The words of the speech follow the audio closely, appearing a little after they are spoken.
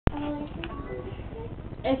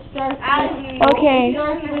It starts Okay,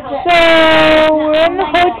 so we're in the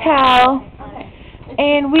hotel,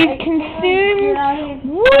 and we've consumed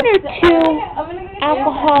 1 or 2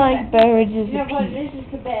 alcoholic beverages apiece.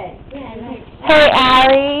 Hey,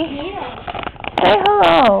 Allie. Say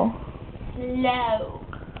hello. Hello.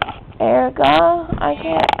 Erica,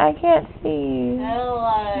 I can't see you. Hello. I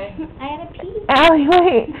had a pee. Allie,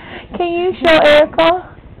 wait. Can you show Erica?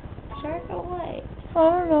 Erica, what? I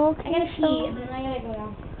don't know. I gotta pee, and then I gotta go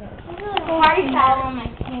downstairs. Party foul. I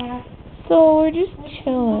can't. So we're just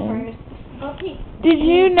chilling. Okay. Did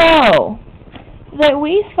you know that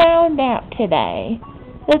we found out today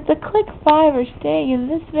that the Click 5 are staying in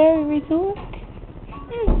this very resort?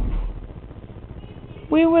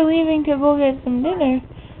 We were leaving to go get some dinner,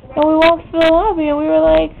 and we walked through the lobby, and we were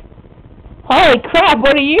like, holy crap,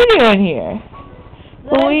 what are you doing here?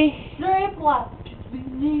 But They're left.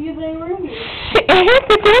 They were here.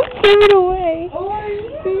 Erica, don't give it away.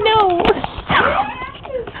 No.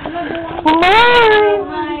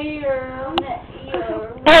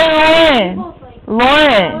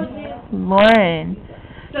 Lauren,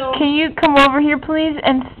 can you come over here, please,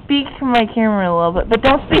 and speak to my camera a little bit, but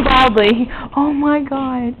don't speak loudly. Oh my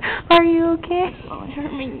God, are you okay? Oh, it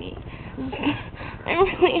hurt my knee. I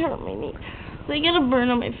really hurt my knee. So I got a burn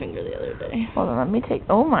on my finger the other day. Hold on, let me take.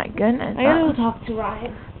 Oh my goodness. I gotta go talk to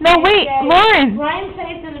Ryan. No, wait, Lauren. Ryan said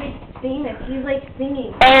he's gonna be famous. He's like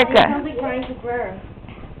singing. Erica. It sounds like Ryan Cabrera.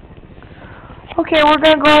 Okay, we're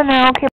gonna go now. Okay.